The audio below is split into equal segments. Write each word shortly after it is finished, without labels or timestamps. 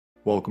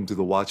Welcome to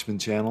the Watchman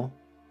channel.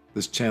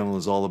 This channel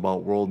is all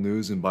about world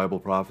news and Bible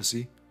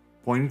prophecy,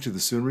 pointing to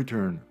the soon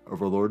return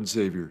of our Lord and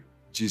Savior,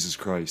 Jesus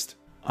Christ.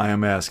 I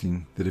am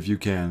asking that if you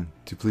can,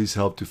 to please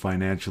help to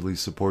financially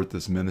support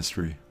this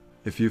ministry.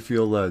 If you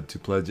feel led to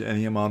pledge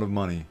any amount of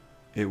money,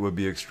 it would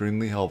be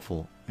extremely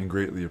helpful and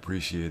greatly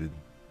appreciated.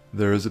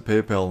 There is a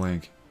PayPal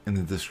link in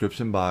the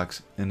description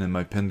box and in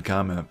my pinned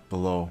comment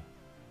below.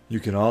 You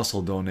can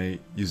also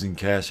donate using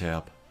Cash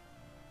App.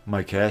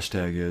 My cash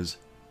tag is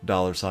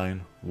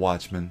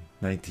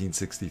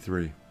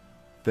 $Watchman1963.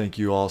 Thank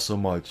you all so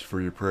much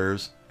for your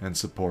prayers and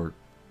support.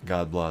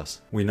 God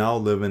bless. We now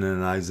live in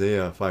an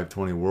Isaiah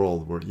 5:20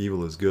 world where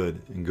evil is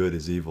good and good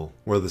is evil,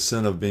 where the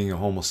sin of being a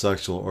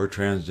homosexual or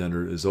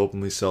transgender is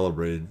openly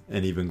celebrated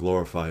and even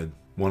glorified.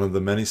 One of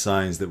the many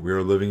signs that we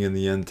are living in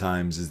the end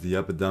times is the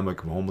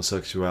epidemic of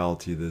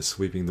homosexuality that is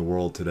sweeping the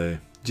world today.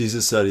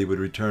 Jesus said he would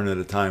return at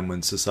a time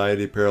when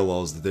society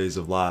parallels the days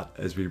of Lot,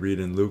 as we read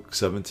in Luke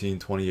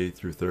 17:28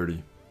 through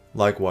 30.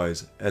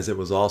 Likewise, as it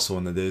was also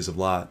in the days of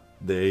Lot,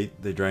 they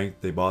ate, they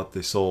drank, they bought,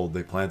 they sold,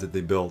 they planted,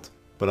 they built.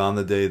 But on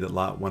the day that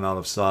Lot went out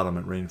of Sodom,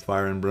 it rained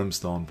fire and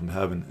brimstone from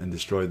heaven and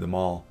destroyed them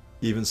all.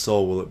 Even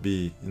so will it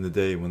be in the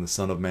day when the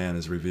Son of Man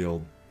is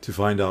revealed. To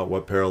find out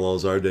what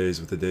parallels our days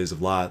with the days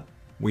of Lot,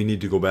 we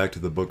need to go back to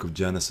the book of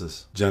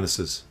Genesis.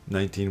 Genesis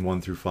 19:1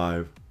 through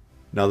 5.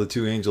 Now the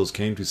two angels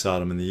came to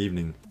Sodom in the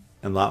evening,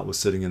 and Lot was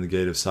sitting in the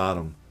gate of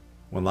Sodom.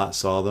 When Lot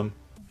saw them,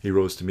 he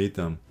rose to meet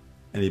them,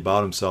 and he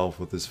bowed himself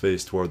with his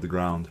face toward the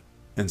ground,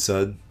 and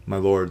said, My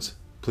lords,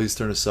 please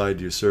turn aside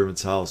to your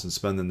servant's house and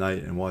spend the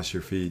night and wash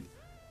your feet.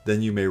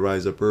 Then you may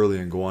rise up early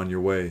and go on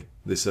your way.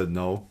 They said,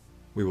 No,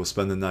 we will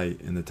spend the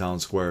night in the town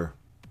square.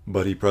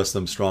 But he pressed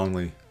them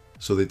strongly,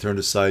 so they turned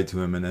aside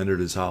to him and entered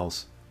his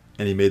house.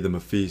 And he made them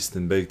a feast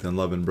and baked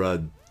unleavened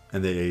bread,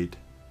 and they ate.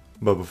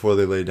 But before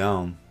they lay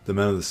down, the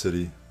men of the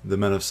city, the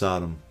men of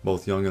Sodom,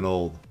 both young and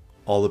old,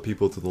 all the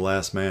people to the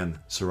last man,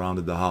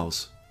 surrounded the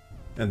house.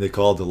 And they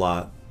called to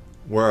Lot,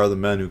 Where are the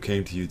men who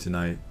came to you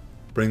tonight?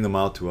 Bring them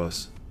out to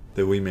us,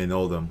 that we may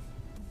know them.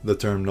 The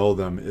term know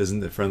them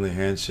isn't a friendly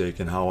handshake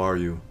and how are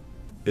you.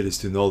 It is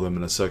to know them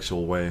in a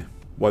sexual way.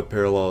 What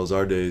parallels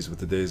our days with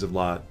the days of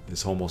Lot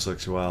is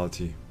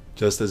homosexuality.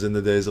 Just as in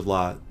the days of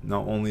Lot,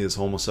 not only is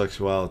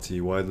homosexuality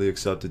widely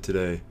accepted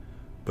today,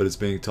 but it's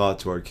being taught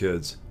to our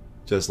kids,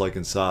 just like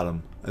in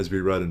Sodom, as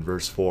we read in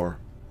verse 4.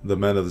 The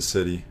men of the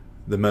city,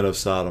 the men of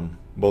Sodom,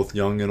 both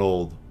young and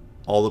old,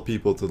 all the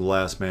people to the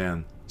last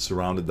man,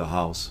 surrounded the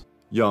house.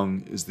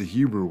 Young is the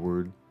Hebrew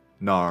word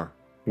nar,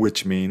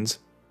 which means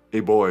a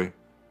boy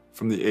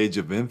from the age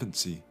of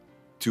infancy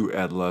to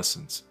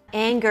adolescence.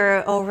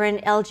 Anger over an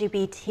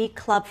LGBT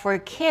club for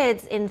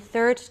kids in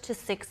 3rd to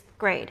 6th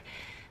grade.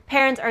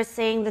 Parents are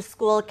saying the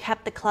school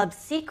kept the club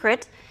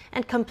secret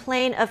and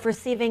complain of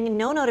receiving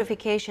no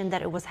notification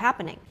that it was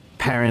happening.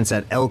 Parents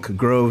at Elk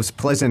Grove's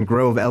Pleasant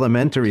Grove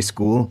Elementary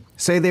School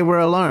say they were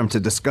alarmed to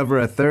discover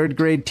a 3rd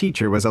grade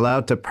teacher was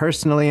allowed to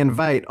personally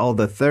invite all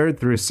the 3rd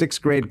through 6th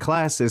grade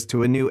classes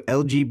to a new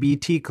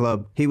LGBT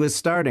club he was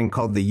starting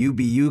called the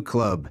UBU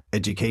Club.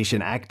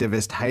 Education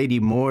activist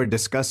Heidi Moore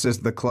discusses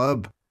the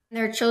club.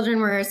 Their children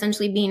were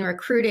essentially being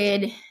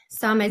recruited,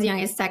 some as young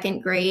as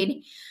 2nd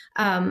grade,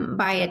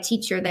 by a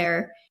teacher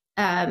there.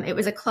 It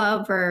was a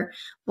club for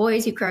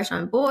boys who crush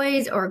on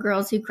boys or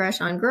girls who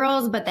crush on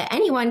girls, but that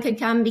anyone could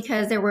come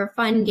because there were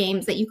fun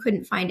games that you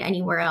couldn't find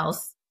anywhere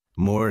else.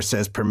 Moore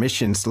says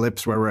permission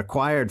slips were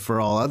required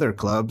for all other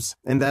clubs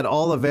and that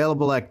all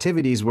available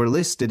activities were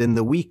listed in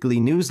the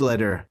weekly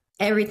newsletter.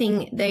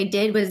 Everything they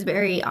did was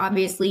very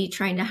obviously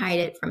trying to hide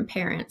it from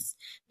parents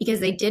because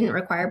they didn't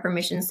require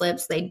permission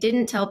slips. They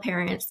didn't tell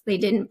parents. They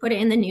didn't put it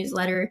in the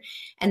newsletter,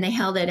 and they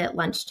held it at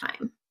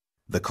lunchtime.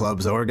 The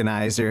club's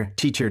organizer,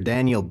 teacher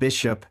Daniel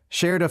Bishop,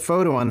 shared a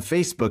photo on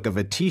Facebook of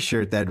a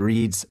t-shirt that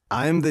reads,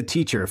 I'm the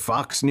teacher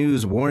Fox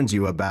News warns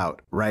you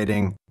about,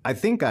 writing, I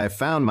think I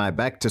found my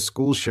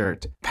back-to-school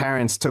shirt.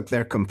 Parents took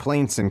their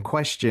complaints and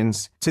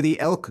questions to the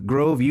Elk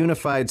Grove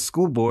Unified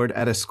School Board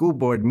at a school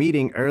board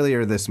meeting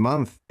earlier this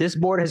month. This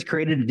board has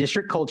created a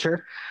district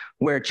culture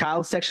where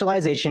child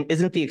sexualization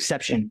isn't the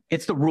exception,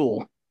 it's the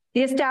rule.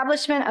 The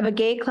establishment of a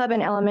gay club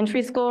in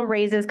elementary school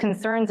raises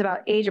concerns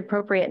about age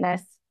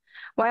appropriateness.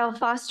 While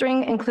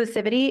fostering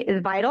inclusivity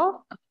is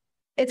vital,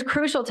 it's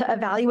crucial to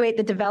evaluate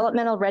the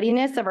developmental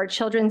readiness of our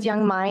children's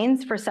young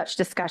minds for such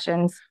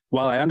discussions.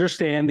 While I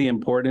understand the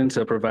importance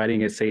of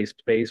providing a safe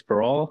space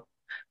for all,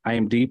 I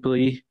am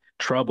deeply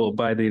troubled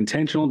by the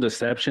intentional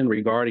deception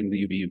regarding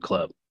the UBU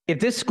Club. If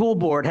this school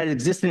board had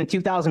existed in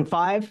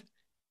 2005,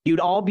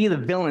 you'd all be the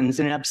villains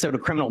in an episode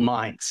of Criminal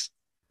Minds.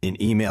 In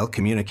email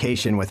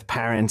communication with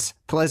parents,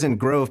 Pleasant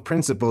Grove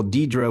principal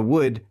Deidre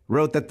Wood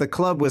wrote that the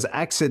club was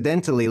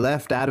accidentally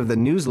left out of the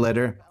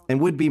newsletter and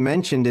would be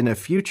mentioned in a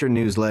future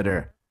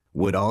newsletter.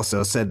 Wood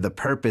also said the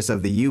purpose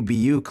of the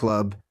UBU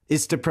Club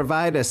is to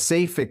provide a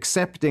safe,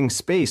 accepting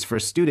space for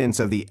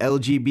students of the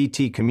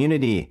LGBT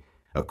community.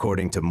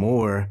 According to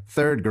Moore,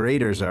 3rd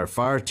graders are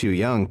far too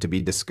young to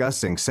be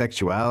discussing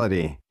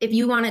sexuality. If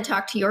you want to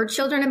talk to your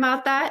children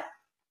about that,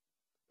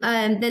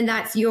 then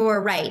that's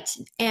your right.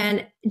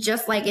 And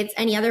just like it's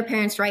any other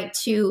parent's right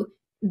to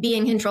be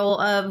in control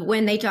of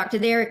when they talk to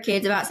their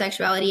kids about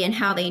sexuality and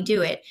how they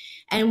do it.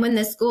 And when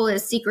the school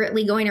is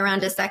secretly going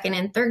around to second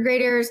and third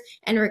graders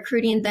and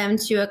recruiting them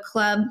to a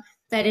club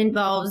that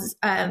involves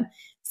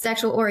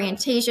sexual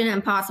orientation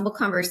and possible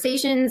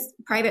conversations,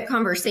 private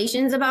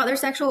conversations about their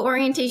sexual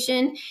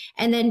orientation,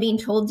 and then being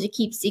told to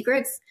keep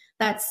secrets,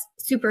 that's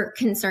super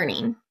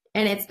concerning.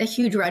 And it's a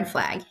huge red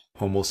flag.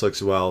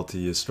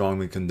 Homosexuality is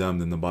strongly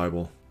condemned in the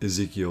Bible.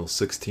 Ezekiel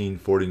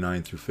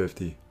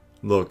 16:49-50.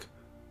 Look,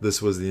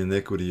 this was the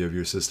iniquity of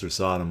your sister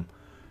Sodom.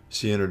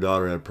 She and her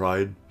daughter had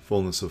pride,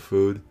 fullness of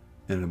food,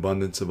 and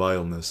abundance of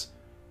idleness.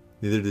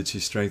 Neither did she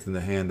strengthen the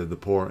hand of the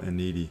poor and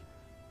needy.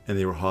 And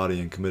they were haughty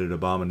and committed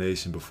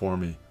abomination before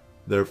me.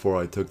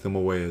 Therefore I took them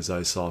away as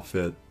I saw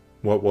fit.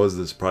 What was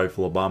this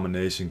prideful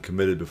abomination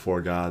committed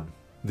before God?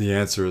 The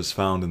answer is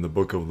found in the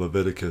book of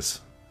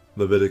Leviticus.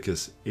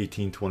 Leviticus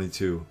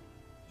 18:22.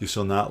 You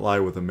shall not lie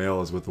with a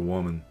male as with a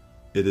woman.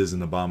 It is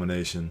an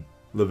abomination.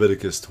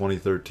 Leviticus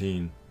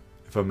 20:13.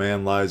 If a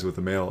man lies with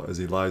a male as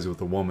he lies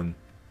with a woman,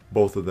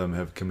 both of them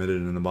have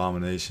committed an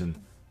abomination.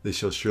 They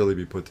shall surely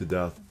be put to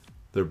death.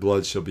 Their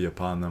blood shall be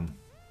upon them.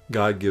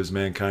 God gives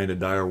mankind a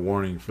dire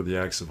warning for the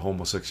acts of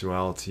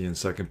homosexuality in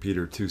 2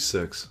 Peter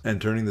 2:6.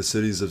 And turning the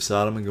cities of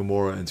Sodom and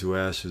Gomorrah into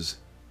ashes,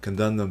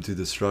 condemned them to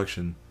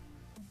destruction,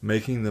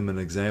 making them an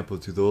example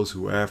to those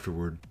who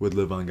afterward would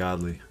live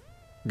ungodly.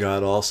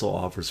 God also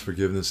offers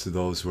forgiveness to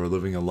those who are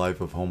living a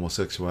life of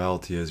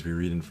homosexuality, as we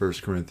read in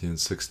 1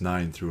 Corinthians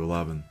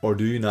 6:9-11. Or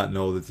do you not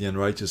know that the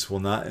unrighteous will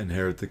not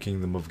inherit the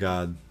kingdom of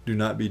God? Do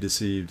not be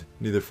deceived,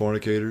 neither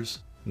fornicators,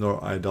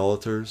 nor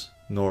idolaters,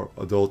 nor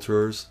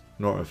adulterers,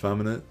 nor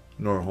effeminate,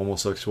 nor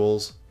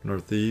homosexuals, nor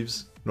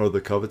thieves, nor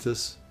the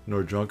covetous,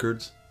 nor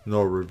drunkards,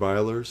 nor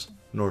revilers,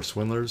 nor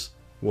swindlers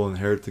will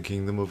inherit the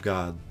kingdom of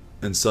God.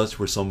 And such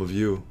were some of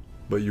you,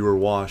 but you were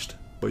washed,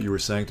 but you were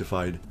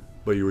sanctified,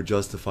 but you were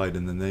justified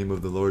in the name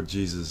of the Lord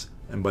Jesus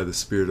and by the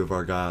Spirit of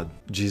our God.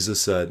 Jesus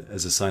said,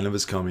 as a sign of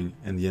his coming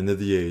and the end of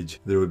the age,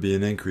 there would be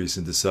an increase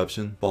in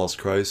deception, false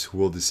Christs who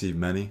will deceive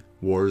many,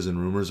 wars and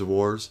rumors of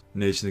wars,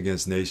 nation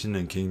against nation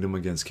and kingdom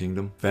against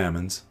kingdom,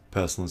 famines,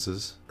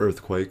 pestilences,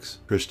 earthquakes,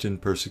 Christian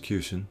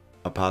persecution,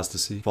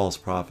 apostasy, false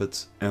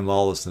prophets, and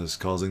lawlessness,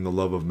 causing the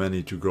love of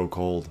many to grow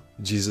cold.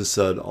 Jesus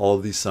said all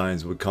of these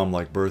signs would come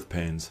like birth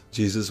pains.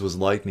 Jesus was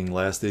likening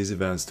last days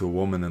events to a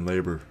woman in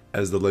labor.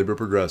 As the labor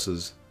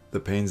progresses, the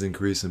pains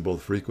increase in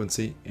both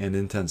frequency and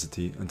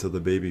intensity until the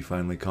baby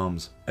finally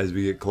comes. As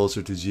we get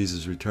closer to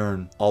Jesus'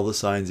 return, all the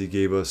signs he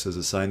gave us as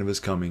a sign of his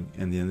coming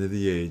and the end of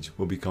the age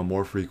will become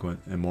more frequent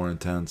and more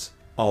intense.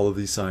 All of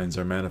these signs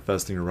are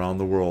manifesting around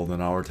the world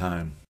in our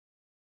time.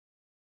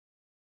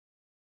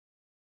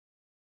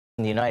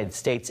 The United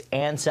States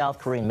and South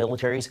Korean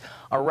militaries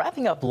are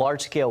wrapping up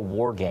large-scale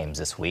war games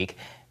this week.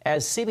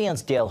 As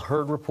CBN's Dale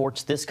Hurd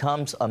reports, this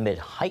comes amid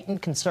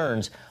heightened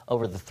concerns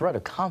over the threat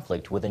of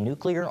conflict with a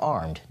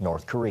nuclear-armed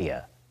North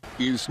Korea.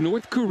 Is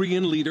North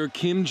Korean leader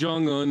Kim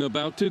Jong-un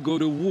about to go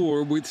to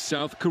war with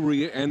South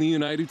Korea and the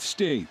United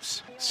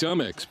States?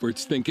 Some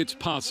experts think it's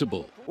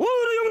possible.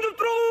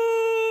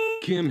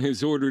 Kim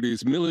has ordered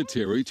his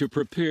military to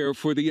prepare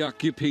for the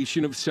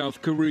occupation of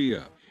South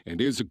Korea, and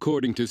is,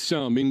 according to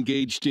some,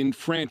 engaged in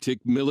frantic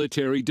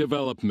military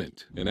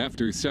development. And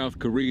after South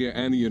Korea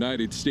and the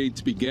United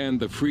States began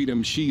the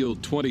Freedom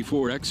Shield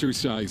 24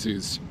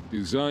 exercises,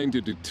 designed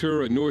to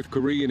deter a North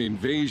Korean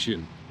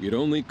invasion, it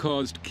only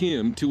caused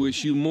Kim to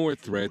issue more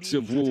threats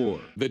of war.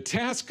 The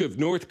task of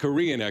North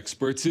Korean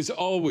experts has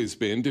always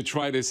been to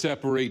try to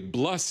separate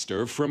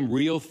bluster from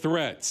real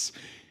threats.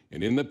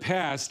 And in the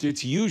past,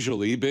 it's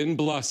usually been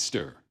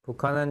bluster.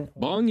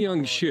 Bong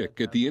Young-shik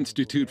at the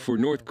Institute for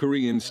North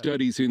Korean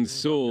Studies in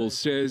Seoul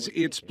says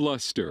it's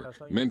bluster,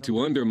 meant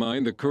to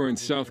undermine the current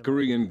South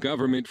Korean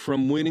government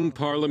from winning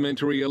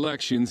parliamentary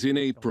elections in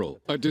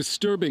April. A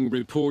disturbing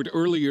report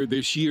earlier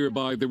this year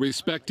by the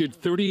respected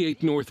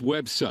 38 North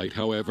website,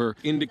 however,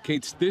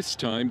 indicates this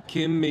time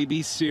Kim may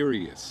be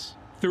serious.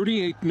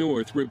 38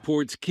 North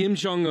reports Kim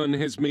Jong-un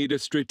has made a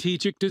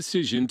strategic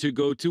decision to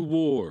go to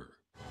war,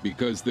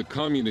 because the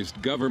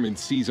communist government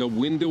sees a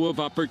window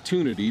of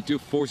opportunity to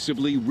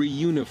forcibly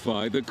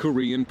reunify the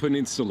Korean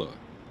peninsula.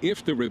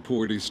 If the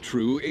report is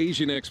true,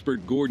 Asian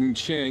expert Gordon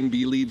Chang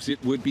believes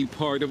it would be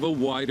part of a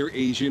wider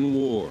Asian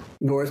war.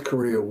 North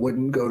Korea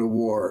wouldn't go to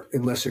war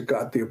unless it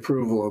got the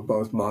approval of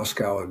both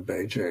Moscow and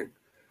Beijing.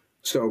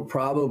 So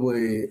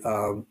probably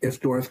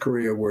if North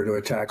Korea were to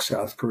attack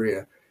South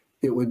Korea,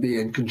 it would be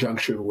in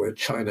conjunction with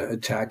China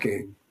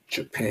attacking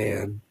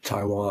Japan,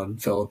 Taiwan,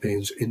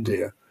 Philippines,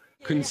 India.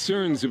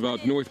 Concerns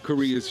about North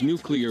Korea's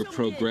nuclear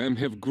program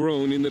have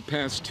grown in the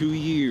past 2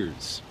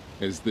 years,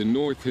 as the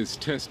North has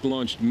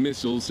test-launched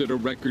missiles at a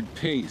record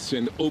pace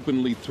and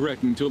openly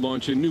threatened to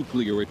launch a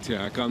nuclear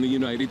attack on the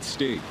United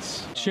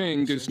States.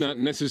 Chang does not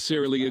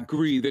necessarily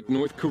agree that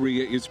North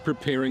Korea is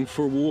preparing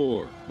for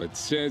war, but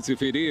says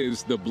if it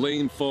is, the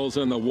blame falls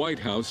on the White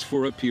House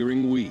for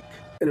appearing weak.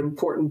 an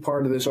important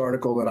part of this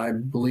article that I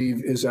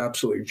believe is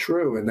absolutely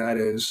true, and that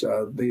is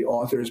the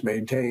authors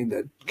maintain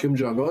that Kim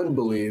Jong-un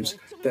believes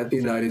that the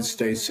United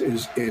States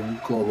is in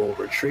global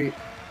retreat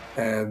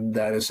and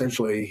that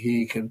essentially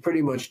he can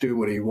pretty much do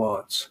what he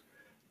wants.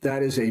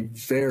 That is a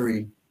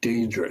very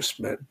dangerous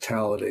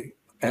mentality.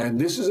 And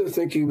this is a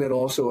thinking that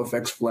also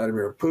affects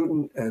Vladimir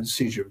Putin and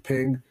Xi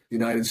Jinping. The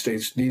United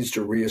States needs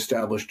to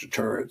reestablish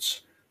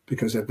deterrence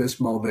because at this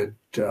moment,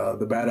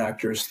 the bad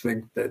actors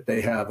think that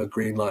they have a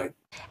green light.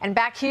 And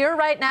back here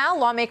right now,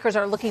 lawmakers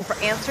are looking for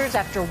answers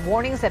after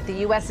warnings that the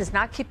U.S. is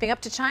not keeping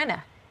up to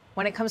China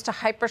when it comes to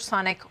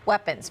hypersonic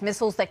weapons,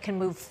 missiles that can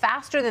move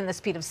faster than the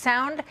speed of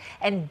sound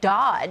and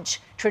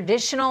dodge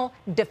traditional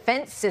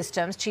defense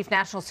systems. Chief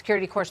National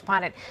Security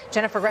Correspondent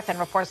Jennifer Griffin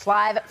reports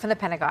live from the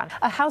Pentagon.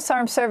 A House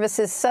Armed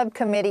Services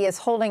subcommittee is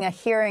holding a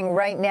hearing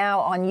right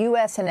now on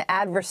U.S. and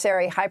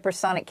adversary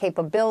hypersonic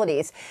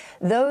capabilities.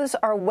 Those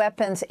are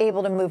weapons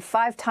able to move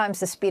 5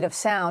 times the speed of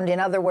sound, in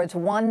other words,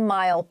 1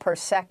 mile per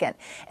second,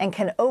 and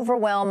can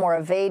overwhelm or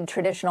evade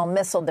traditional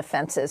missile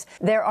defenses.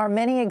 There are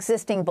many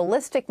existing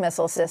ballistic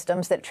missile systems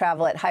that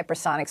travel at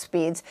hypersonic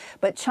speeds,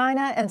 but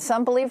China and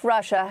some believe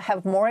Russia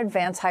have more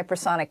advanced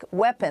hypersonic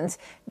weapons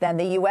than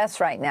the U.S.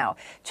 right now.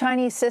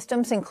 Chinese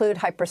systems include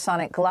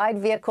hypersonic glide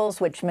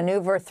vehicles, which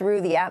maneuver through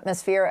the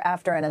atmosphere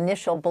after an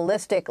initial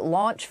ballistic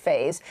launch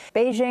phase.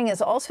 Beijing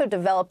is also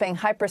developing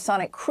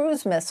hypersonic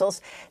cruise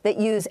missiles that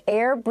use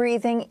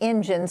air-breathing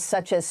engines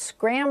such as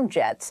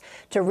scramjets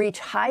to reach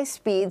high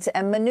speeds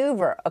and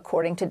maneuver,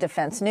 according to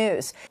Defense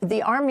News.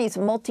 The Army's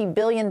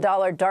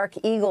multi-billion-dollar Dark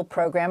Eagle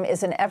program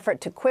is an effort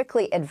to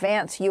quickly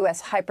advance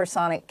U.S.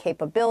 hypersonic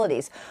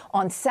capabilities.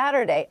 On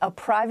Saturday, a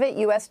private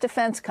U.S.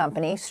 defense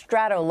company,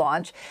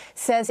 Stratolaunch,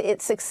 says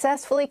it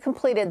successfully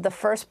completed the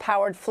first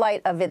powered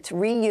flight of its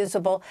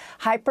reusable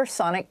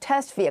hypersonic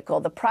test vehicle.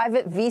 The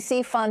private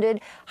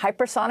VC-funded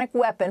hypersonic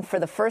weapon for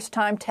the first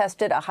time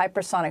tested a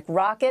hypersonic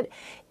rocket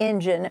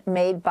engine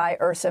made by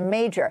Ursa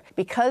Major.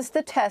 Because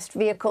the test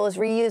vehicle is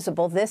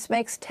reusable, this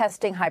makes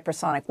testing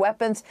hypersonic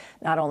weapons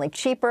not only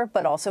cheaper,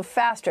 but also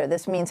faster.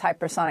 This means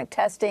hypersonic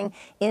testing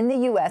in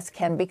the U.S.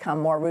 can become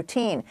more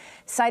routine.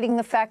 Citing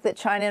the fact that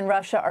China and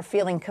Russia are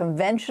fielding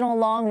conventional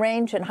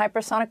long-range and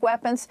hypersonic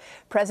weapons,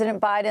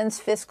 President Biden's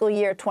fiscal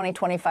year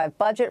 2025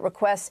 budget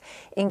requests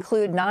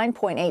include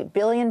 $9.8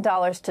 billion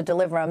to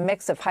deliver a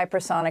mix of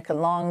hypersonic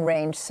and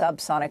long-range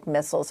subsonic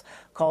missiles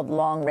called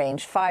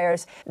long-range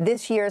fires.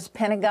 This year's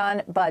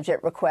Pentagon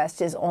budget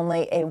request is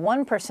only a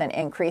 1%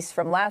 increase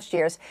from last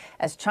year's,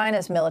 as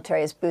China's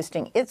military is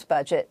boosting its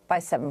budget by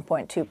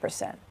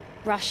 7.2%.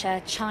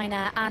 Russia,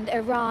 China and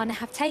Iran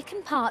have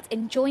taken part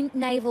in joint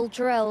naval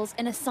drills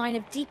in a sign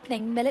of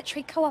deepening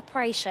military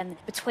cooperation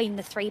between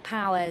the three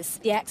powers.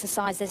 The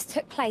exercises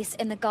took place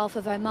in the Gulf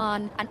of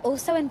Oman and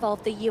also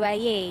involved the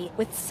UAE,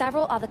 with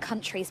several other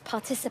countries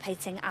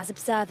participating as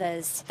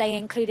observers. They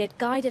included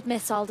guided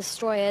missile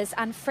destroyers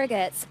and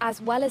frigates,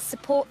 as well as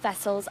support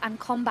vessels and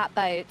combat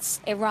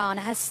boats. Iran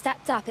has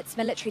stepped up its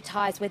military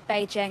ties with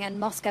Beijing and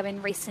Moscow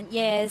in recent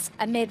years,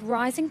 amid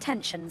rising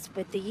tensions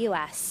with the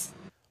US.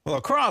 Well,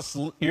 across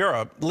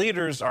Europe,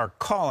 leaders are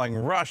calling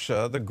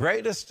Russia the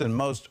greatest and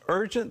most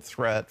urgent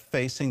threat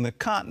facing the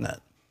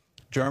continent.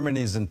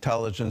 Germany's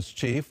intelligence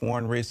chief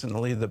warned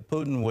recently that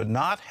Putin would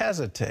not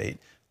hesitate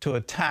to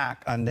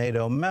attack a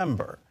NATO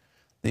member.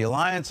 The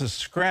alliance is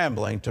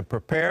scrambling to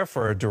prepare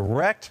for a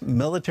direct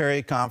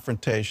military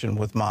confrontation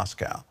with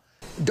Moscow.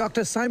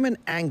 Dr. Simon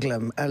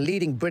Anglam, a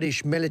leading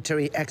British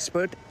military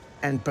expert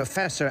and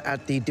professor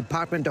at the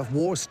Department of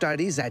War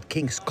Studies at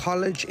King's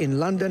College in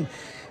London,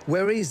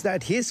 worries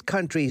that his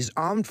country's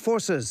armed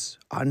forces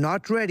are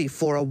not ready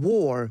for a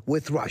war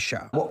with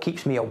Russia. What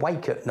keeps me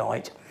awake at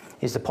night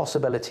is the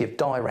possibility of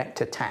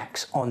direct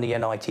attacks on the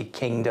United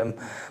Kingdom,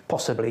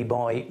 possibly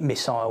by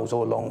missiles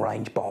or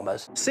long-range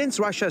bombers. Since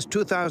Russia's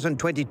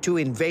 2022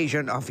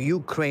 invasion of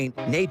Ukraine,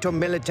 NATO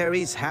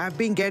militaries have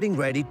been getting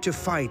ready to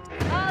fight.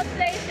 All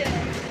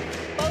stations,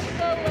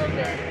 Moscow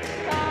open.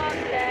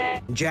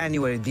 In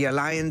January, the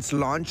alliance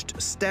launched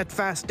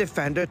Steadfast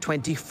Defender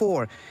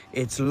 24,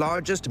 its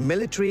largest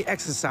military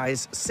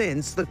exercise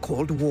since the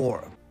Cold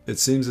War. It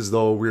seems as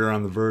though we are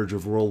on the verge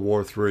of World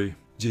War III.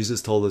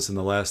 Jesus told us in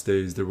the last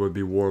days there would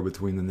be war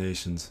between the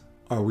nations.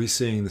 Are we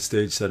seeing the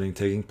stage setting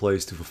taking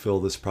place to fulfill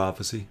this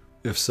prophecy?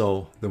 If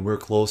so, then we're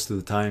close to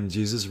the time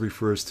Jesus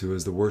refers to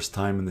as the worst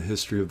time in the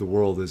history of the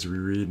world, as we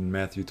read in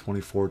Matthew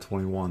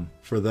 24:21.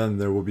 For then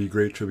there will be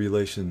great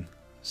tribulation,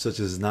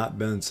 such as has not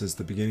been since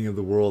the beginning of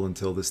the world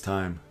until this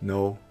time,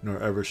 no, nor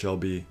ever shall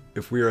be.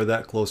 If we are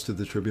that close to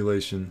the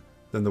tribulation,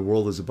 then the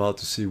world is about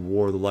to see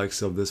war the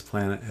likes of this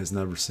planet has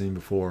never seen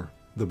before.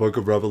 The book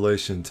of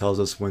Revelation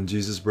tells us when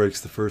Jesus breaks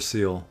the first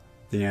seal,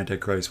 the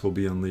Antichrist will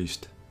be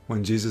unleashed.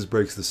 When Jesus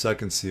breaks the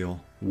second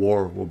seal,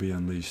 war will be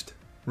unleashed.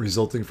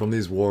 Resulting from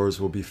these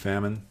wars will be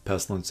famine,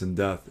 pestilence, and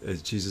death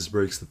as Jesus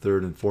breaks the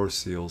third and fourth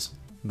seals.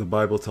 The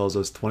Bible tells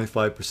us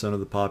 25% of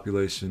the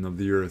population of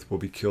the earth will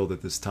be killed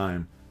at this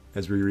time,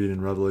 as we read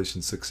in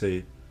Revelation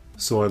 6:8.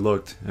 So I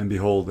looked, and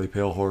behold, a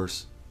pale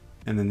horse,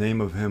 and the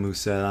name of him who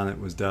sat on it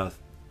was Death,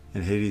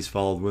 and Hades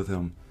followed with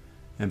him.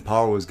 And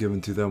power was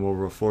given to them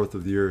over a fourth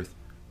of the earth,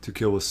 to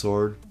kill with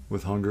sword,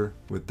 with hunger,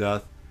 with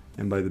death,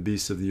 and by the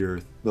beasts of the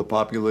earth. The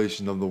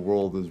population of the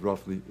world is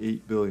roughly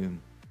 8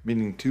 billion,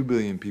 meaning 2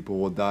 billion people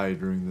will die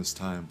during this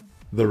time.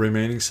 The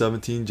remaining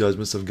 17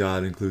 judgments of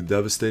God include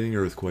devastating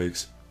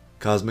earthquakes,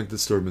 cosmic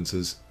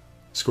disturbances,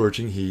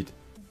 scorching heat,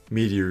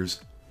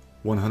 meteors,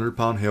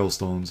 100-pound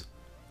hailstones,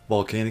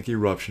 volcanic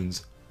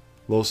eruptions,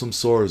 loathsome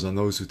sores on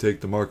those who take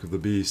the mark of the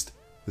beast,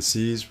 the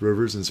seas,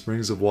 rivers, and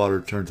springs of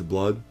water turn to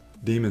blood,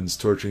 demons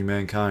torturing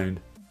mankind,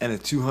 and a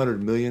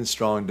 200 million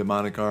strong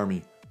demonic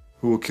army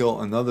who will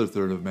kill another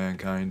third of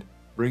mankind,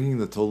 bringing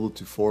the total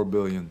to 4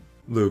 billion.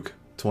 Luke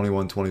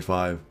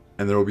 21:25.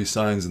 And there will be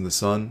signs in the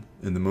sun,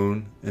 in the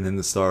moon, and in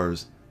the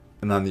stars,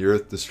 and on the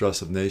earth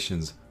distress of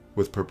nations,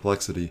 with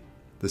perplexity,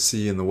 the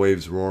sea and the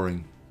waves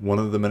roaring. One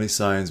of the many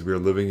signs we are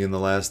living in the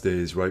last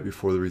days right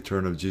before the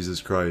return of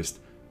Jesus Christ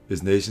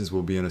is nations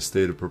will be in a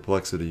state of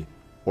perplexity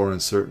or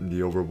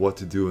uncertainty over what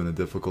to do in a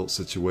difficult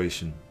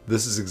situation.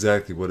 This is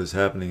exactly what is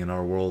happening in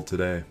our world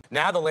today.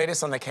 Now the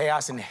latest on the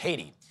chaos in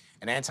Haiti.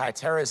 An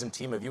anti-terrorism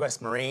team of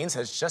U.S. Marines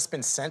has just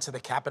been sent to the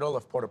capital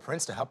of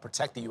Port-au-Prince to help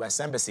protect the U.S.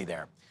 Embassy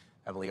there.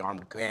 Heavily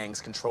armed gangs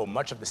control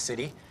much of the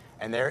city,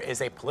 and there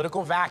is a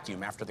political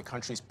vacuum after the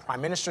country's prime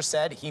minister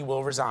said he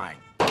will resign.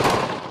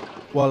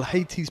 While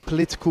Haiti's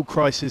political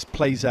crisis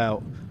plays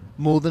out,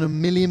 more than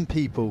 1 million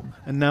people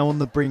are now on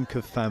the brink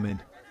of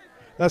famine.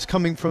 That's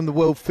coming from the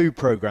World Food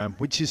Programme,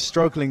 which is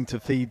struggling to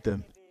feed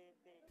them.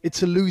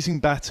 It's a losing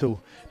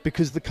battle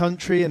because the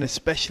country, and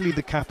especially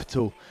the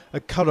capital, are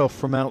cut off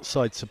from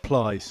outside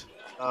supplies.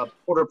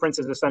 Port-au-Prince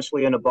is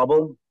essentially in a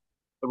bubble.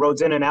 The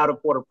roads in and out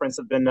of Port-au-Prince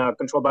have been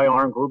controlled by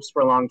armed groups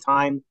for a long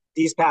time.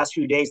 These past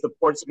few days, the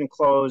ports have been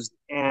closed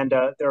and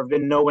there have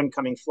been no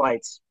incoming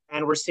flights.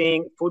 And we're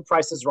seeing food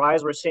prices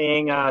rise. We're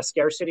seeing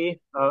scarcity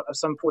of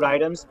some food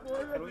items.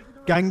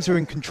 Gangs are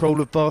in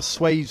control of vast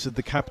swathes of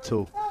the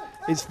capital.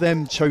 It's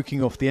them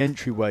choking off the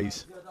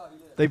entryways.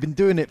 They've been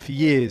doing it for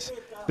years,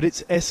 but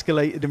it's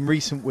escalated in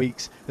recent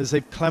weeks as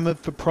they've clamoured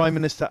for Prime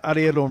Minister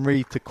Ariel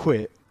Henry to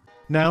quit.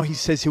 Now he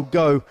says he'll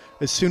go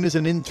as soon as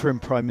an interim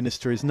Prime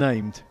Minister is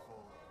named.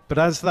 But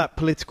as that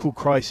political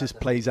crisis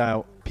plays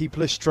out,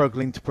 people are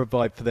struggling to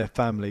provide for their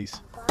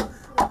families.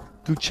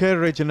 Ducher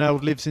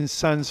Reginald lives in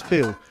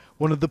Sansville,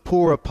 one of the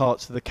poorer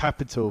parts of the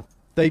capital.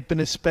 They've been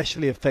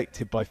especially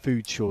affected by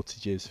food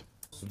shortages.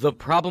 The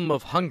problem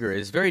of hunger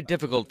is very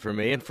difficult for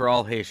me and for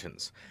all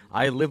Haitians.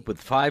 I live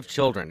with 5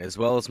 children as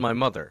well as my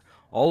mother,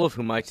 all of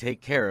whom I take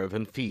care of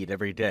and feed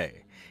every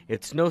day.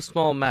 It's no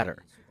small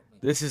matter.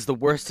 This is the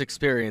worst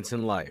experience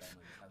in life.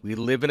 We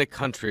live in a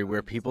country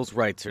where people's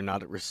rights are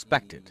not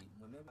respected.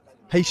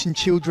 Haitian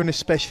children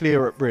especially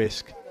are at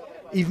risk.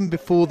 Even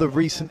before the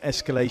recent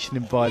escalation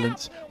in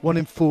violence, 1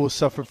 in 4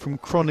 suffered from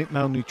chronic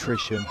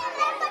malnutrition.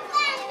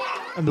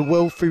 And the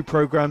World Food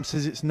Programme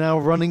says it's now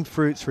running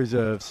through its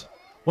reserves.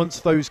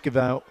 Once those give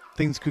out,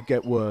 things could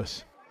get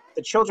worse.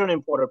 The children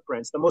in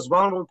Port-au-Prince, the most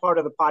vulnerable part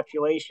of the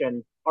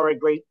population, are at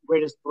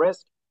greatest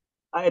risk.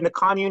 In the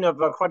commune of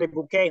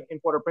Croix-des-Bouquets in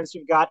Port-au-Prince,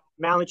 you've got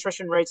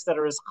malnutrition rates that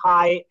are as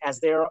high as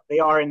they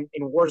are in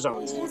war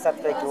zones.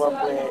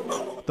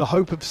 The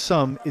hope of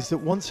some is that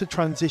once a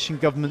transition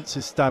government's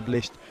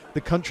established,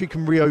 the country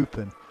can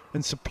reopen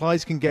and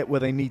supplies can get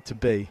where they need to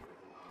be.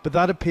 But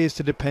that appears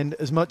to depend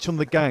as much on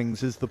the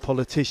gangs as the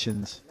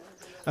politicians.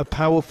 A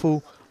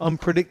powerful,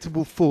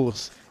 unpredictable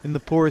force in the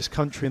poorest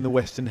country in the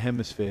Western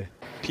Hemisphere.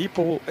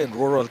 People in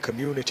rural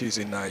communities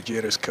in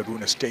Nigeria's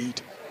Kaduna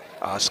State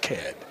are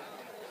scared.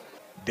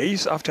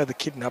 Days after the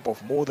kidnap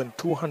of more than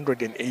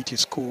 280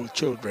 school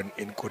children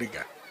in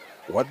Kuriga,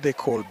 what they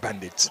call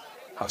bandits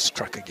have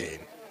struck again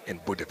in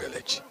Buddha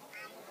village.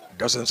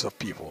 Dozens of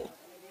people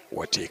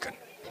were taken.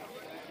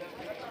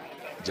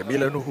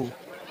 Jamila Nuhu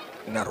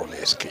narrowly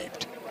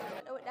escaped.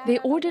 They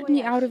ordered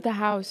me out of the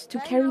house to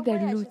carry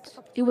their loot.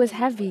 It was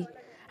heavy.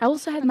 I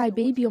also had my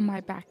baby on my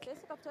back.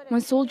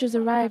 When soldiers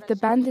arrived, the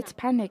bandits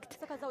panicked.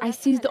 I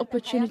seized the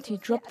opportunity,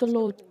 dropped the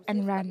load,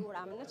 and ran.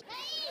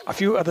 A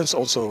few others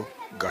also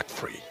got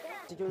free.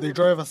 They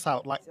drove us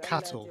out like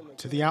cattle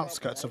to the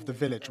outskirts of the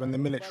village when the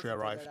military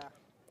arrived.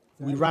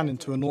 We ran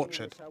into an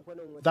orchard.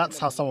 That's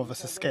how some of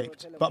us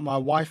escaped, but my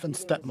wife and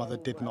stepmother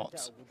did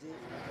not.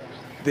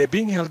 They're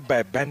being held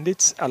by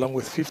bandits along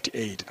with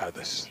 58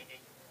 others.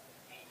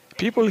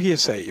 People here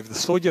say if the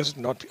soldiers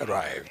had not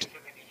arrived,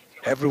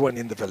 everyone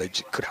in the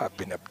village could have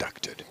been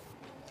abducted.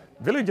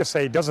 Villagers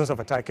say dozens of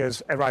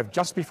attackers arrived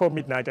just before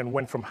midnight and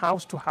went from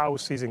house to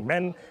house, seizing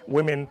men,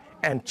 women,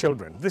 and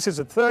children. This is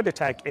the 3rd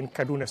attack in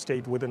Kaduna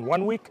State within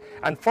 1 week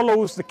and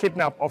follows the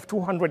kidnap of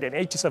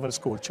 287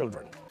 school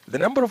children. The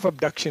number of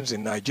abductions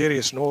in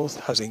Nigeria's north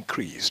has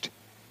increased.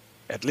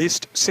 At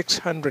least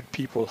 600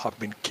 people have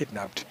been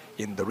kidnapped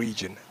in the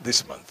region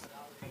this month.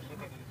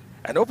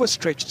 An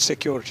overstretched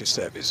security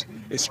service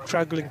is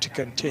struggling to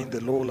contain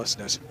the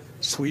lawlessness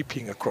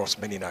sweeping across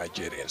many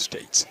Nigerian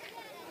states.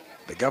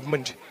 The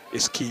government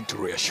is keen to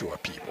reassure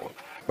people.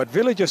 But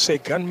villagers say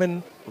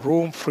gunmen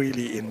roam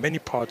freely in many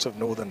parts of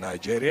northern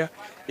Nigeria,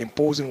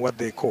 imposing what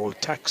they call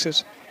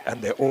taxes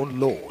and their own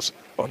laws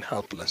on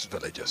helpless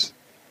villagers.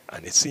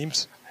 And it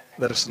seems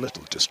there is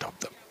little to stop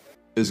them.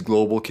 Is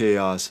global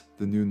chaos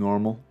the new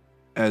normal?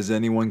 As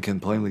anyone can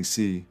plainly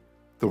see,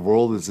 the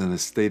world is in a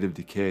state of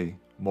decay,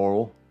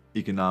 moral,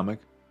 economic,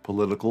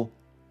 political,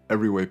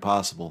 every way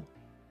possible.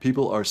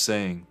 People are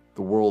saying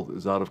the world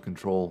is out of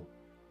control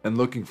and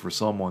looking for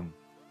someone,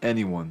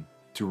 anyone,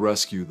 to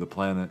rescue the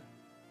planet.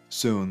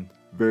 Soon,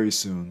 very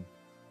soon,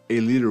 a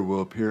leader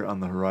will appear on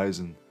the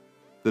horizon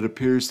that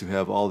appears to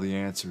have all the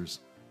answers,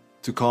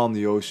 to calm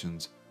the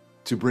oceans,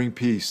 to bring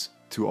peace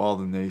to all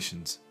the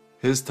nations.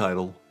 His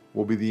title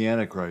will be the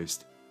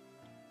Antichrist,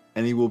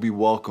 and he will be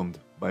welcomed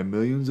by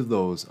millions of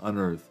those on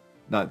earth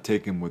not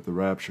taken with the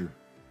rapture.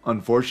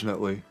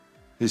 Unfortunately,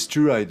 his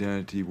true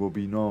identity will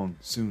be known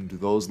soon to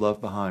those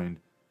left behind,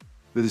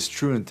 that his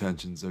true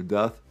intentions are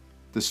death,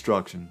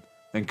 destruction,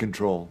 and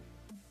control.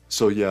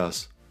 So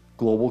yes,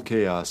 global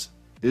chaos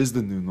is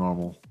the new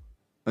normal,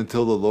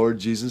 until the Lord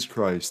Jesus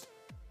Christ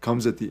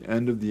comes at the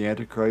end of the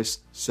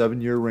Antichrist's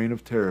 7-year reign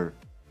of terror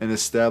and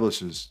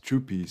establishes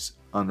true peace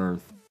on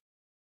earth.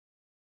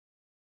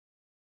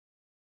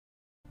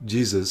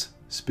 Jesus,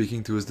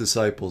 speaking to his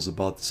disciples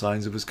about the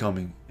signs of his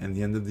coming and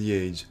the end of the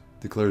age,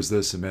 declares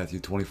this in Matthew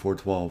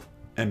 24:12.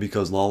 And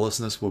because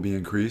lawlessness will be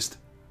increased,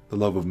 the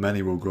love of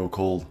many will grow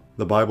cold.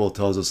 The Bible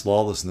tells us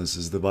lawlessness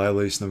is the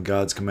violation of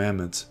God's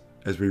commandments,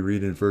 as we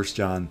read in 1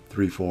 John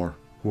 3:4.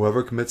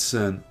 Whoever commits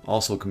sin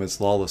also commits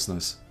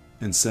lawlessness,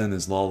 and sin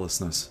is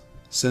lawlessness.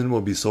 Sin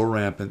will be so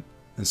rampant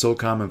and so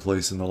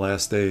commonplace in the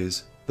last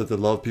days that the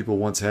love people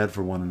once had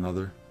for one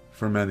another,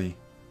 for many,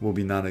 will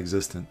be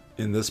non-existent.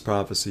 In this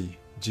prophecy,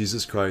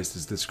 Jesus Christ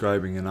is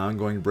describing an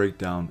ongoing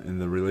breakdown in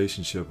the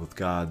relationship with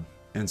God.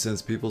 And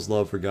since people's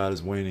love for God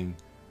is waning,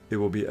 it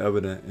will be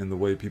evident in the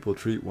way people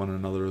treat one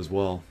another as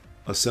well.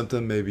 A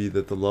symptom may be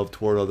that the love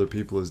toward other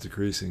people is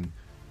decreasing,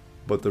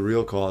 but the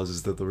real cause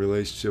is that the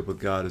relationship with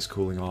God is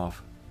cooling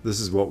off. This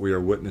is what we are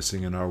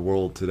witnessing in our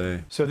world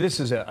today. So this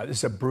is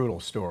a brutal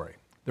story.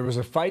 There was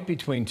a fight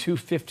between two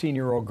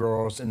 15-year-old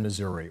girls in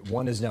Missouri.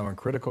 One is now in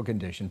critical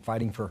condition,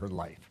 fighting for her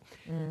life.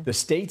 The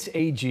state's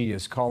AG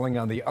is calling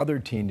on the other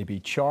teen to be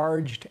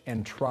charged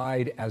and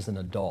tried as an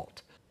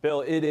adult.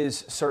 Bill, it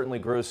is certainly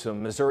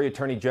gruesome. Missouri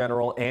Attorney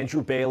General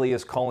Andrew Bailey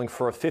is calling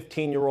for a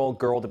 15-year-old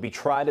girl to be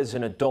tried as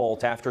an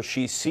adult after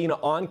she's seen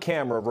on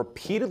camera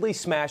repeatedly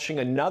smashing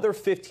another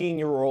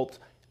 15-year-old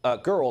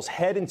girl's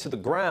head into the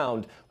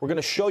ground. We're going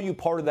to show you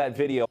part of that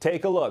video.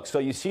 Take a look. So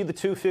you see the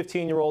two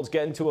 15-year-olds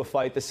get into a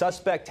fight. The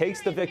suspect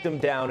takes the victim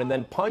down and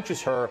then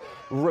punches her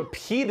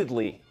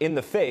repeatedly in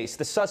the face.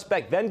 The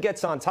suspect then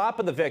gets on top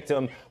of the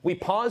victim. We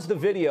pause the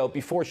video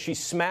before she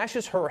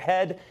smashes her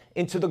head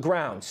into the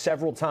ground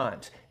several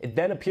times. It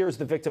then appears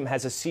the victim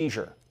has a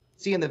seizure.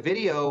 See in the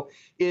video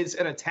is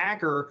an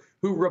attacker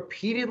who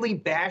repeatedly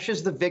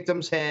bashes the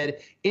victim's head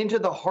into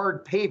the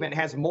hard pavement,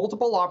 has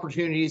multiple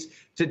opportunities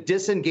to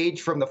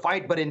disengage from the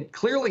fight, but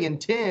clearly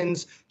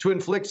intends to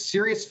inflict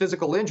serious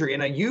physical injury.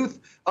 And a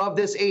youth of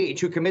this age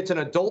who commits an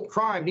adult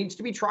crime needs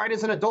to be tried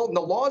as an adult, and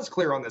the law is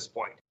clear on this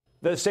point.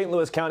 The St.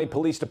 Louis County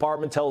Police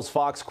Department tells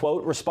Fox,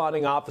 quote,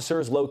 responding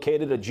officers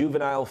located a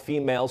juvenile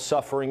female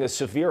suffering a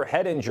severe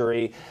head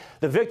injury.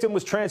 The victim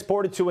was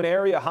transported to an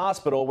area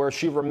hospital where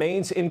she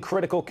remains in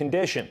critical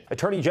condition.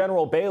 Attorney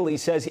General Bailey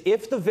says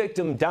if the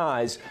victim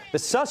dies, the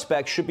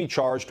suspect should be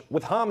charged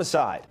with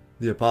homicide.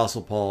 The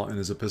Apostle Paul, in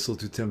his epistle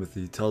to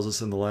Timothy, tells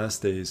us in the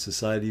last days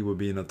society will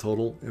be in a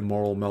total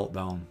immoral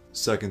meltdown.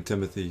 2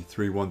 Timothy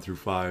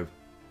 3:1-5.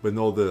 But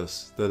know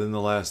this, that in the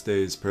last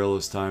days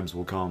perilous times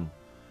will come.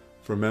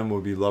 For men will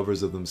be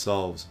lovers of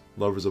themselves,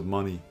 lovers of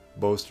money,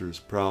 boasters,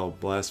 proud,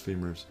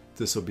 blasphemers,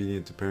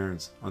 disobedient to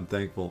parents,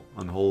 unthankful,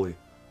 unholy,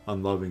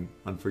 unloving,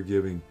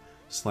 unforgiving,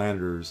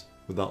 slanderers,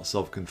 without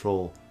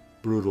self-control,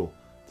 brutal,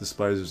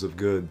 despisers of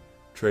good,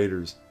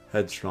 traitors,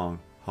 headstrong,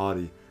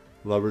 haughty,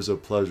 lovers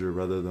of pleasure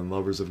rather than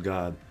lovers of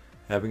God,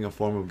 having a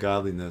form of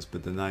godliness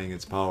but denying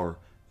its power,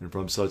 and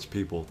from such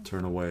people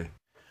turn away.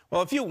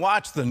 Well, if you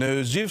watch the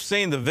news, you've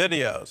seen the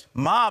videos.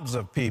 Mobs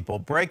of people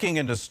breaking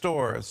into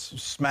stores,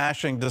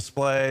 smashing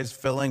displays,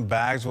 filling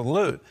bags with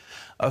loot.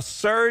 A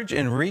surge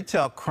in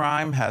retail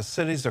crime has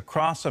cities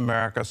across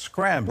America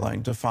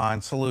scrambling to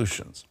find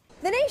solutions.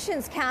 The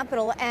nation's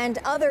capital and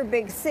other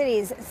big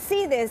cities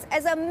see this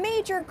as a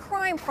major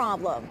crime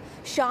problem.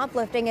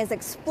 Shoplifting has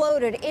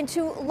exploded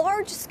into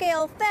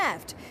large-scale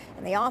theft,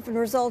 and the often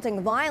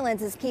resulting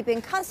violence is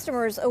keeping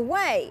customers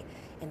away.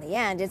 In the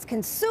end, it's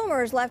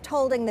consumers left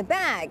holding the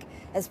bag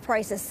as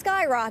prices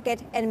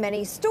skyrocket and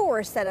many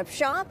stores set up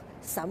shop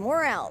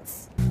somewhere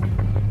else.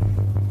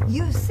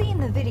 You've seen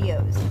the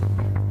videos.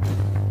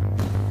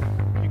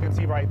 You can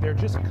see right there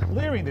just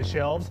clearing the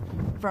shelves.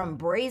 From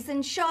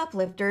brazen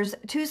shoplifters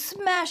to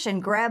smash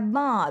and grab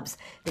mobs,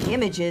 the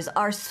images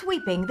are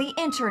sweeping the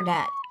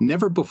internet.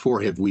 Never before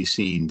have we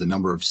seen the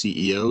number of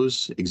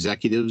CEOs,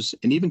 executives,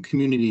 and even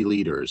community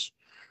leaders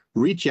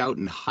reach out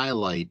and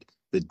highlight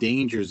the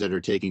dangers that are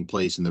taking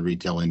place in the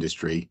retail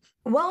industry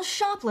While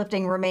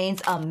shoplifting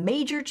remains a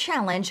major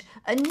challenge,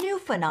 a new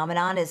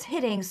phenomenon is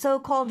hitting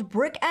so-called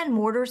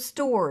brick-and-mortar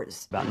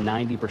stores. About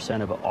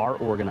 90% of our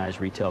organized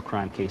retail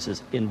crime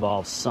cases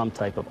involve some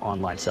type of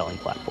online selling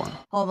platform.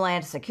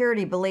 Homeland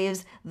Security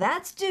believes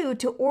that's due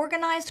to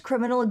organized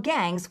criminal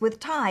gangs with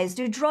ties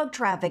to drug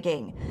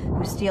trafficking,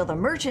 who steal the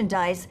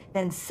merchandise,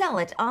 then sell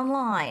it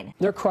online.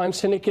 They're crime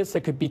syndicates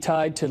that could be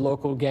tied to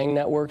local gang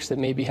networks that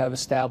maybe have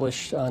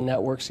established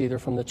networks either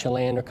from the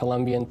Chilean or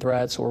Colombian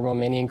threats or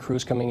Romanian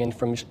crews coming in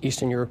from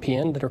Eastern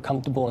European that are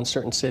comfortable in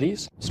certain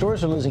cities.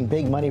 Stores are losing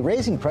big money,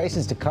 raising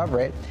prices to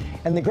cover it,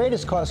 and the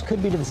greatest cost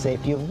could be to the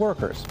safety of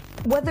workers.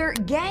 Whether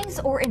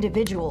gangs or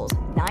individuals,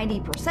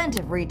 90%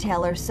 of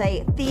retailers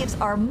say thieves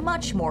are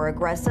much more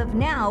aggressive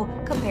now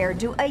compared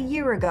to a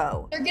year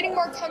ago. They're getting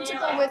more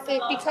comfortable with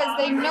it because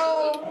they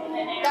know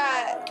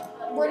that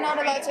we're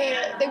not allowed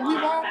to, we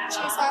won't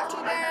chase after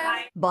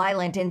them.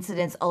 Violent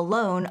incidents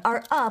alone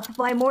are up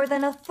by more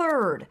than a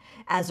third.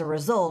 As a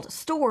result,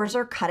 stores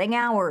are cutting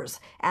hours,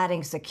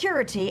 adding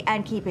security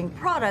and keeping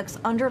products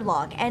under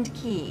lock and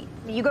key.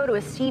 You go to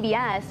a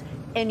CVS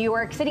in New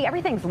York City,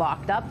 everything's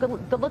locked up.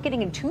 Good luck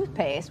getting in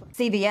toothpaste.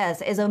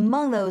 CVS is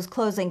among those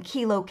closing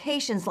key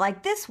locations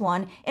like this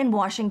one in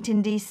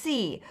Washington,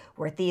 D.C.,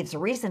 where thieves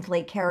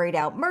recently carried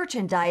out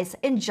merchandise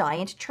in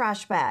giant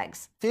trash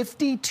bags.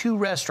 52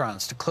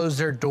 restaurants to close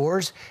their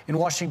doors in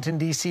Washington,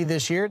 D.C.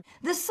 this year.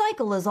 The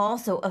cycle is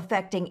also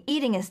affecting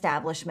eating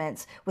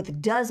establishments,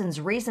 with dozens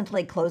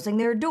recently closing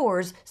their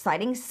doors,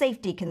 citing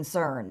safety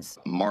concerns.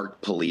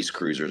 Marked police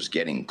cruisers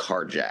getting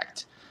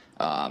carjacked.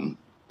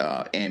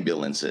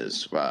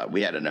 Ambulances.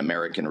 We had an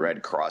American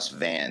Red Cross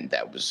van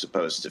that was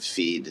supposed to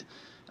feed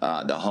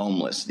the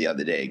homeless the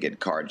other day get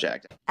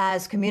carjacked.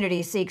 As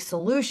communities seek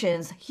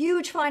solutions,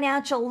 huge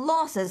financial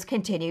losses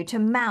continue to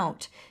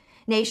mount.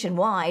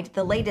 Nationwide,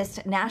 the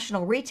latest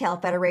National Retail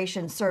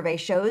Federation survey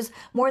shows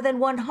more than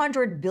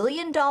 $100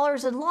 billion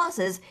in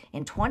losses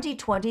in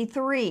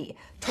 2023,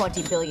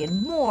 $20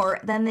 billion more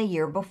than the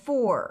year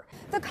before.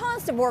 The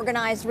cost of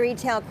organized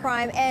retail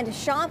crime and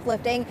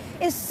shoplifting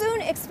is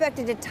soon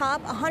expected to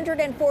top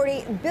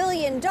 $140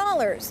 billion,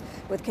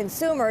 with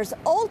consumers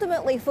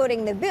ultimately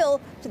footing the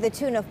bill to the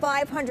tune of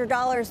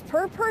 $500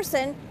 per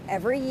person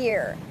every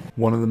year.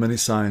 One of the many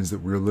signs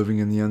that we are living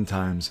in the end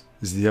times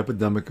is the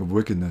epidemic of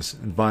wickedness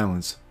and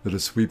violence that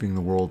is sweeping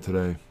the world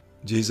today.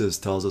 Jesus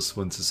tells us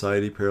when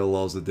society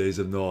parallels the days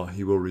of Noah,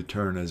 he will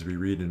return, as we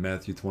read in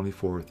Matthew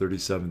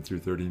 24:37 through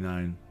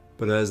 39.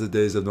 But as the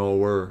days of Noah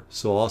were,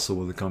 so also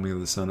will the coming of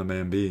the Son of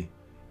Man be.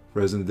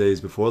 For as in the days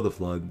before the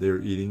flood, they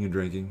were eating and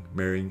drinking,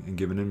 marrying and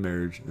giving in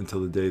marriage,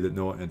 until the day that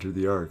Noah entered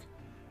the ark,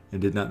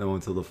 and did not know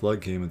until the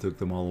flood came and took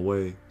them all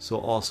away, so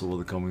also will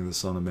the coming of the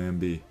Son of Man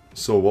be.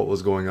 So what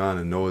was going on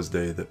in Noah's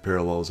day that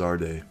parallels our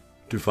day?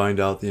 To find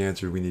out the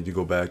answer, we need to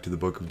go back to the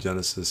book of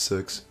Genesis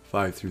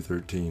 6:5 through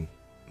 13.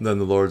 Then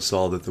the Lord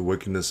saw that the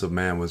wickedness of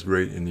man was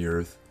great in the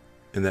earth,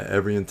 and that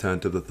every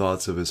intent of the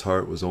thoughts of his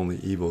heart was only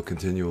evil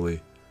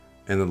continually.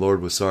 And the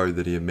Lord was sorry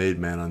that he had made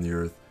man on the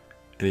earth,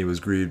 and he was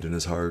grieved in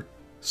his heart.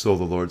 So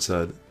the Lord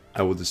said,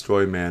 I will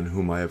destroy man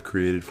whom I have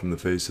created from the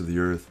face of the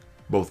earth,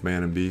 both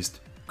man and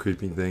beast,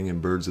 creeping thing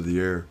and birds of the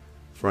air,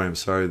 for I am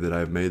sorry that I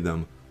have made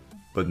them.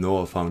 But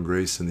Noah found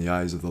grace in the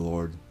eyes of the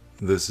Lord.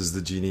 This is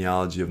the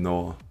genealogy of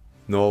Noah.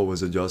 Noah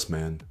was a just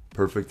man,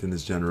 perfect in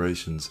his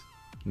generations.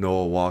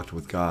 Noah walked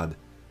with God,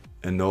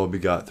 and Noah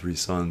begot 3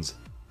 sons,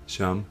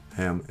 Shem,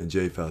 Ham, and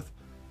Japheth.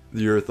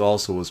 The earth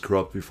also was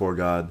corrupt before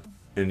God,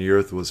 and the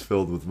earth was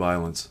filled with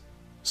violence.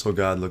 So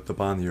God looked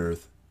upon the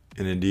earth,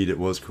 and indeed it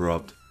was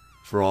corrupt,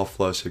 for all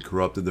flesh had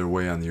corrupted their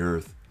way on the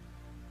earth.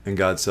 And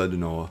God said to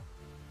Noah,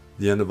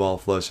 The end of all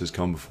flesh has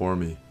come before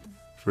me,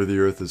 for the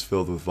earth is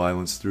filled with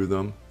violence through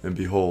them, and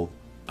behold,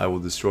 I will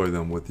destroy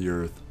them with the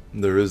earth.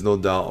 There is no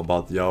doubt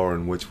about the hour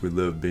in which we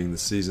live being the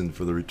season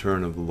for the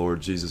return of the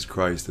Lord Jesus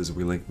Christ, as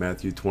we link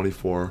Matthew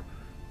 24,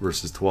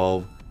 verses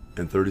 12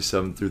 and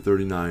 37 through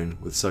 39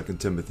 with 2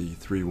 Timothy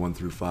 3:1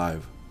 through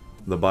 5.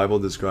 The Bible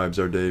describes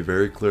our day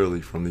very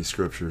clearly from these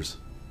scriptures.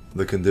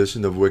 The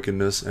condition of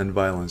wickedness and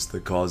violence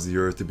that caused the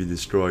earth to be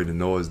destroyed in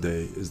Noah's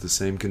day is the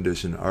same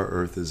condition our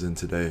earth is in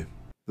today.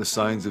 The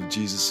signs of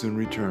Jesus' soon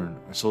return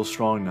are so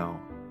strong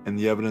now, and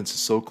the evidence is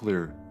so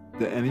clear,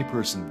 that any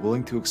person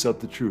willing to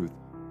accept the truth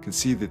can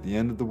see that the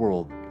end of the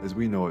world, as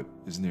we know it,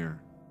 is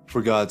near.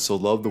 For God so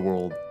loved the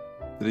world,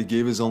 that he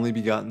gave his only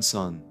begotten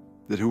Son,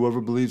 that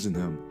whoever believes in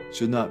him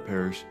should not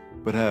perish,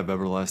 but have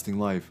everlasting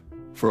life.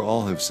 For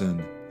all have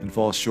sinned, and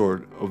fall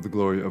short of the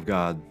glory of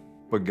God.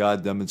 But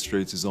God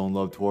demonstrates his own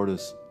love toward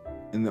us,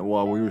 in that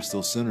while we were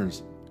still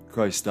sinners,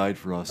 Christ died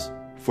for us.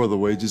 For the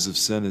wages of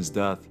sin is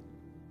death,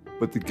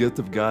 but the gift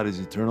of God is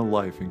eternal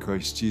life in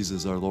Christ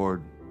Jesus our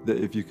Lord. That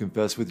if you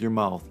confess with your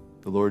mouth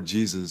the Lord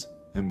Jesus,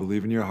 and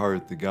believe in your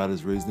heart that God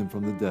has raised him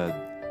from the dead,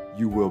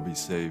 you will be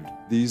saved.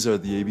 These are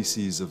the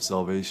ABCs of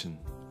salvation.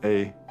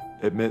 A.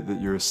 Admit that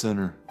you're a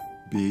sinner.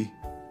 B.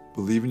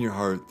 Believe in your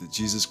heart that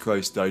Jesus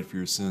Christ died for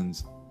your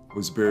sins,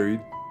 was buried,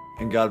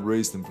 and God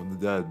raised him from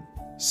the dead.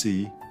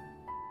 C.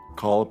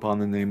 Call upon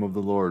the name of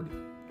the Lord,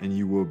 and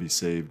you will be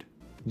saved.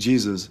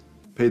 Jesus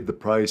paid the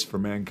price for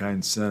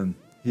mankind's sin.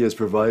 He has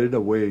provided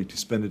a way to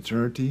spend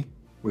eternity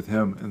with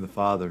Him and the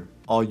Father.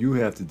 All you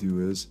have to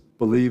do is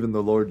believe in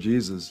the Lord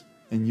Jesus,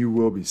 and you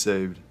will be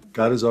saved.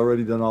 God has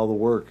already done all the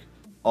work.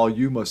 All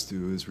you must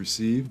do is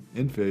receive,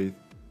 in faith,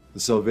 the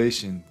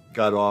salvation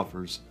God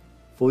offers.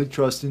 Fully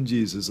trust in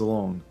Jesus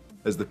alone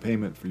as the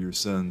payment for your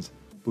sins.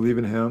 Believe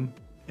in Him,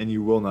 and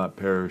you will not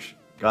perish.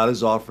 God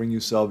is offering you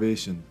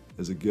salvation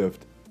as a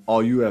gift.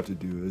 All you have to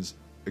do is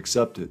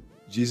accept it.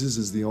 Jesus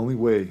is the only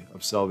way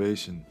of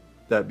salvation.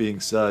 That being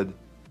said,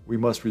 we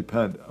must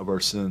repent of our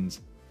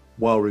sins.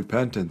 While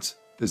repentance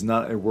is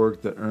not a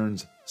work that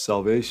earns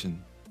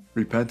salvation,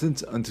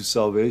 repentance unto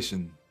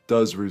salvation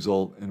does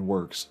result in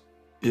works.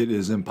 It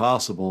is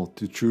impossible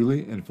to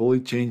truly and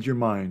fully change your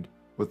mind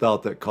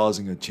without that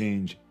causing a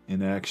change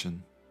in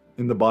action.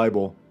 In the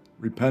Bible,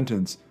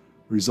 repentance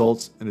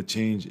results in a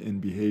change in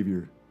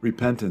behavior.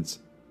 Repentance,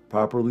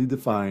 properly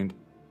defined,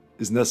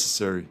 is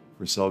necessary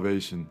for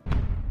salvation.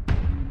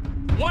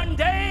 One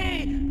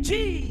day,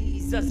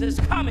 Jesus is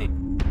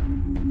coming.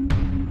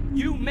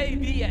 You may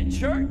be at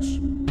church.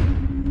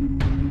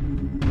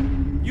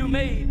 You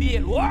may be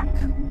at work.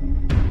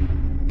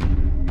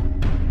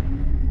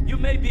 You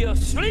may be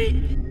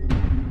asleep.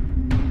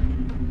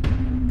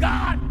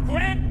 God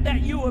grant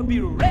that you will be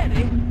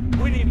ready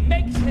when He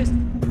makes His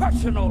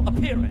personal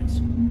appearance.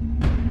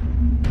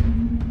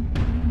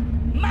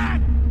 My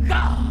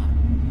God,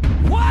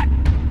 what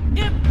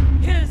if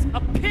His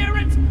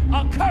appearance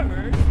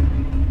occurs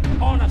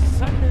on a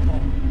Sunday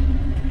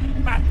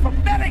morning? My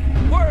prophetic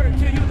word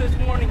to you this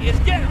morning is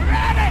get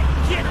ready!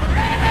 Get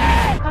ready!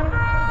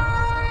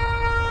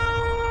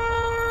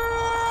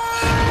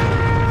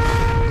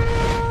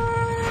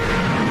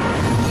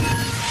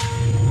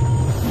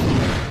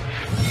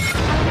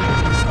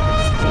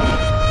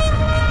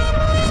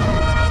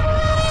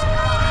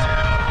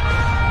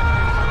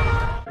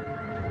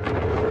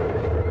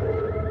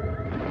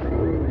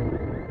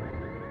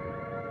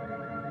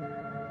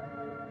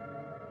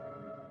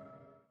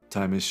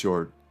 Time is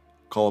short.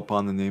 Call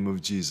upon the name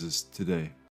of Jesus today.